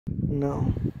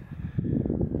No.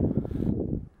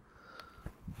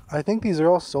 I think these are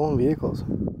all stolen vehicles,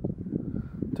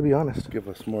 to be honest. Give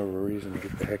us more of a reason to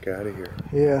get the heck out of here.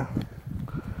 Yeah.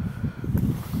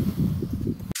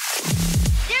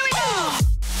 Here we go!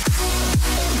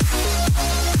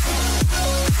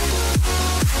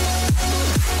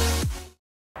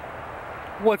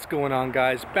 What's going on,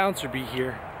 guys? Bouncer B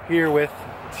here with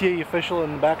TA Official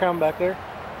in the background back there.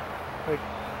 Right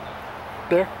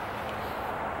there.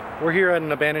 We're here at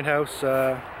an abandoned house.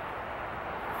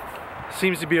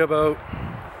 Seems to be about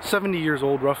 70 years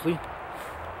old, roughly.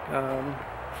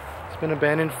 It's been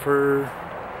abandoned for,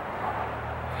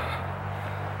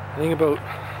 I think, about,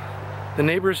 the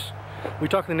neighbors, we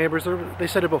talked to the neighbors, they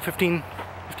said about 15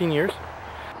 years.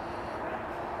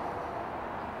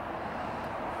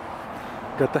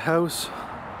 Got the house,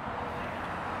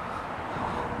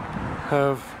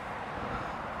 have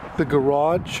the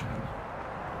garage,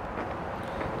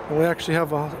 and we actually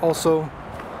have also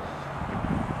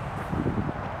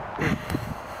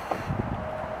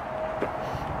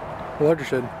a larger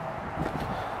shed.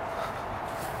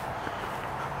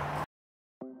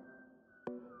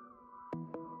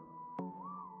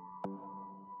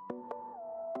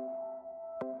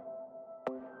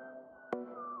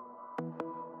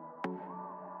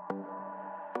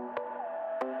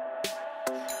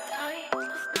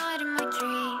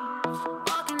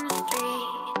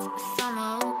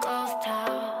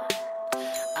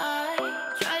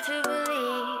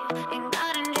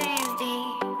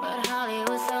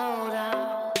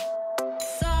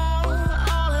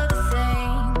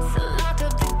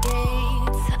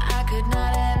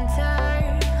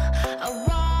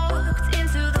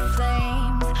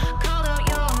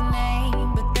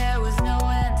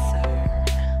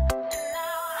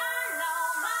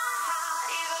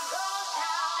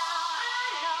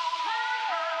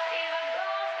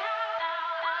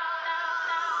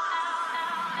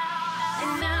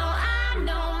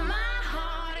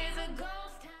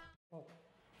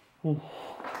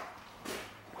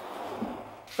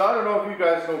 So I don't know if you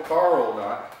guys know Carl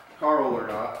or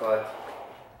not, but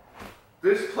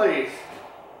this place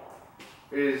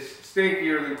is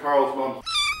stinkier than Carl's mom's.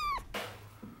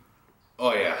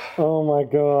 Oh yeah. Oh my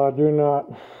God, you're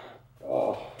not.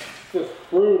 Oh, it's just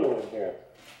brutal in here.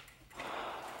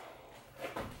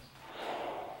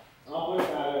 I'll look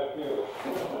at it too.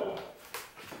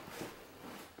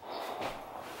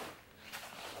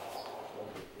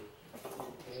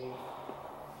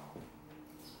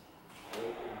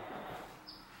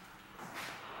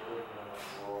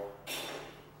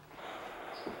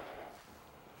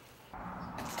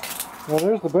 Well,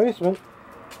 there's the basement.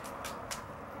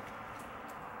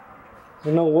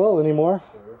 There's no well anymore.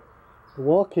 The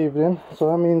wall caved in,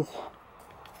 so that means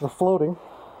we're floating.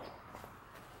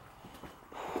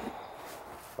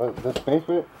 This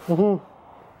basement? Mm-hmm.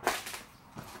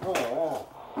 Oh, wow.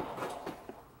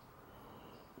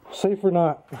 Safe or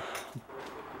not.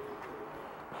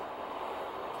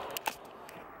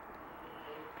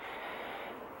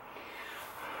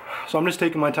 So I'm just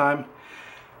taking my time.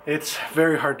 It's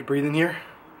very hard to breathe in here.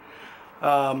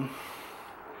 Thank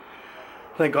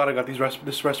God I got this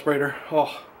respirator.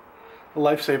 Oh, a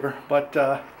lifesaver. But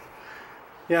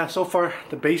yeah, so far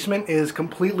the basement is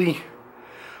completely,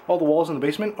 all the walls in the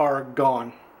basement are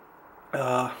gone.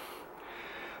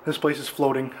 This place is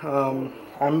floating.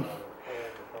 I'm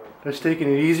just taking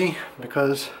it easy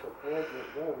because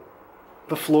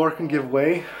the floor can give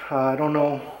way. I don't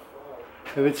know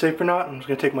if it's safe or not. I'm just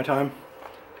gonna take my time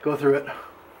to go through it.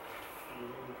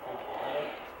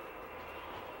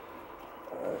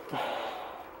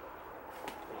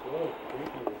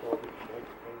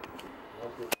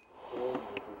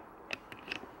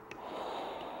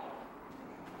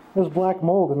 There's black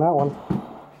mold in that one.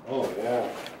 Oh yeah.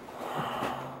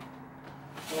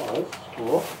 Oh, this is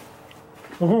cool.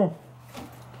 Mm-hmm.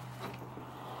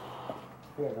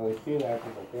 Can't really see that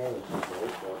from the camera.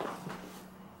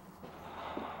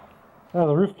 Oh,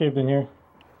 the roof caved in here.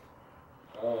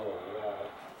 Oh yeah.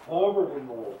 Covered in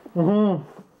mold. Mm-hmm.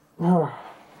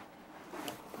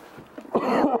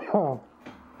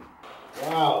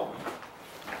 Wow.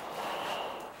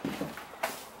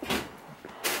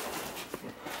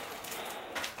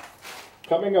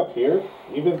 Coming up here,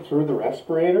 even through the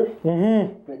respirator,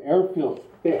 the air feels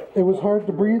thick. It was hard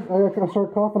to breathe. I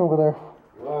started coughing over there.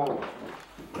 Wow.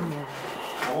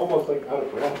 I'm almost like out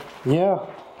of breath. Yeah.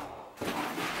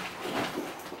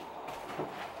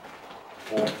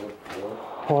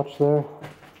 Watch there.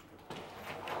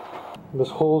 There's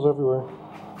holes everywhere.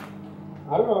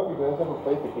 I don't know if you guys ever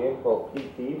played the game called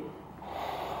PT.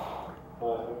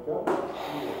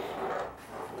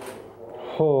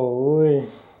 Holy.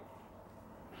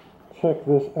 Check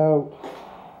this out.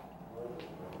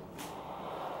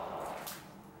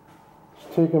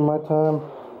 Just taking my time.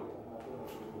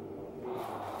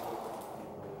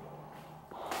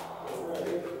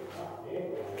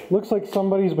 Looks like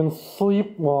somebody's been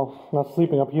well, not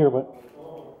sleeping up here, but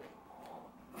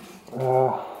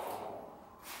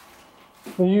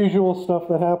the usual stuff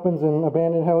that happens in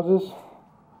abandoned houses.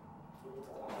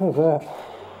 What is that?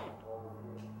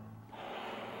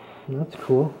 That's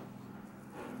cool.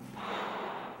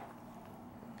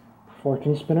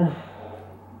 Fortune spinner.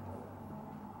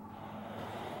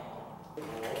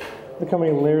 Look how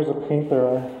many layers of paint there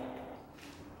are.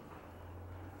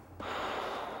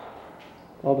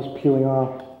 All just peeling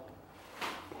off.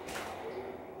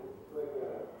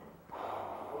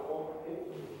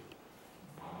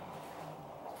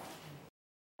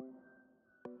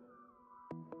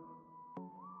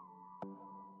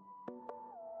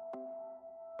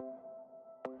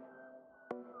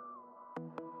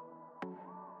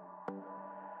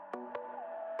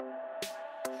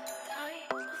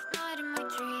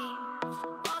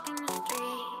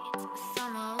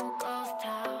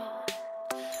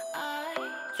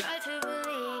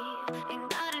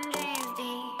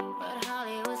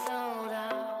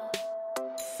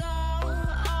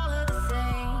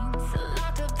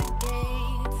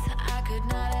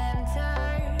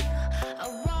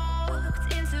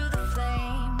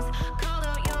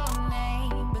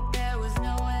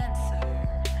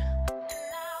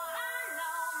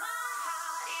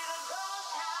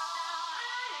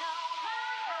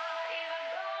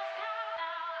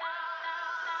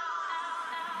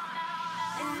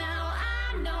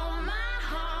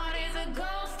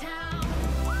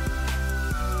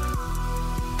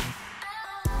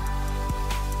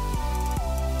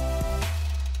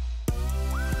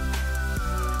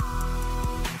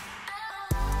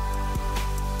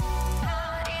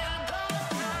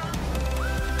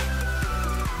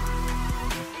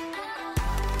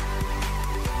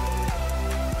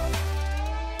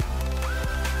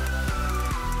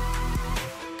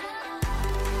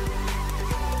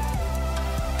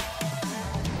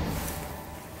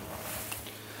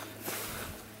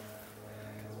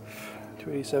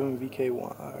 .287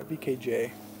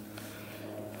 VKJ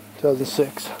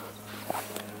 2006.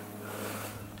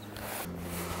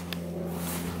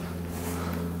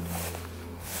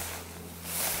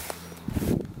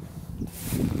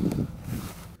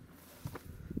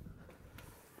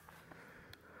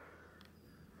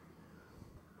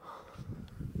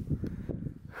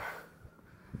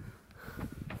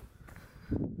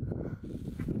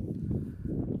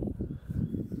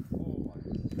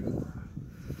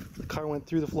 Car went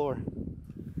through the floor.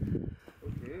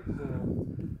 Okay, so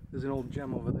There's an old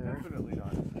gem over there. definitely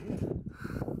not.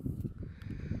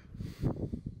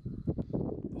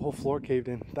 The whole floor caved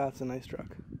in. That's a nice truck.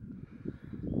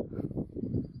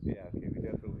 Yeah, okay, we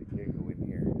definitely can't go in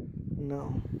here.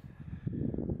 No.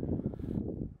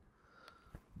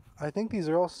 I think these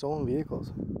are all stolen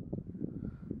vehicles,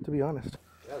 to be honest.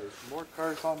 Yeah, there's more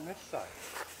cars on this side.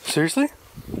 Seriously?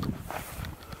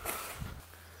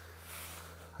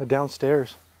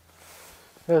 Downstairs.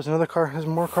 Yeah, there's another car. There's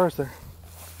more cars there.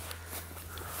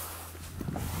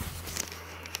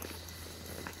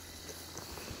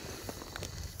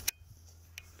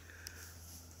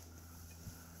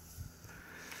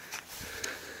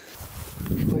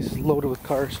 This place is loaded with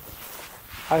cars.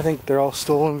 I think they're all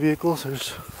stolen vehicles.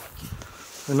 There's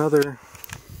another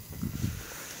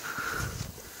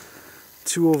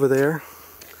 2 over there,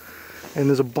 and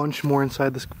there's a bunch more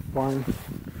inside this barn.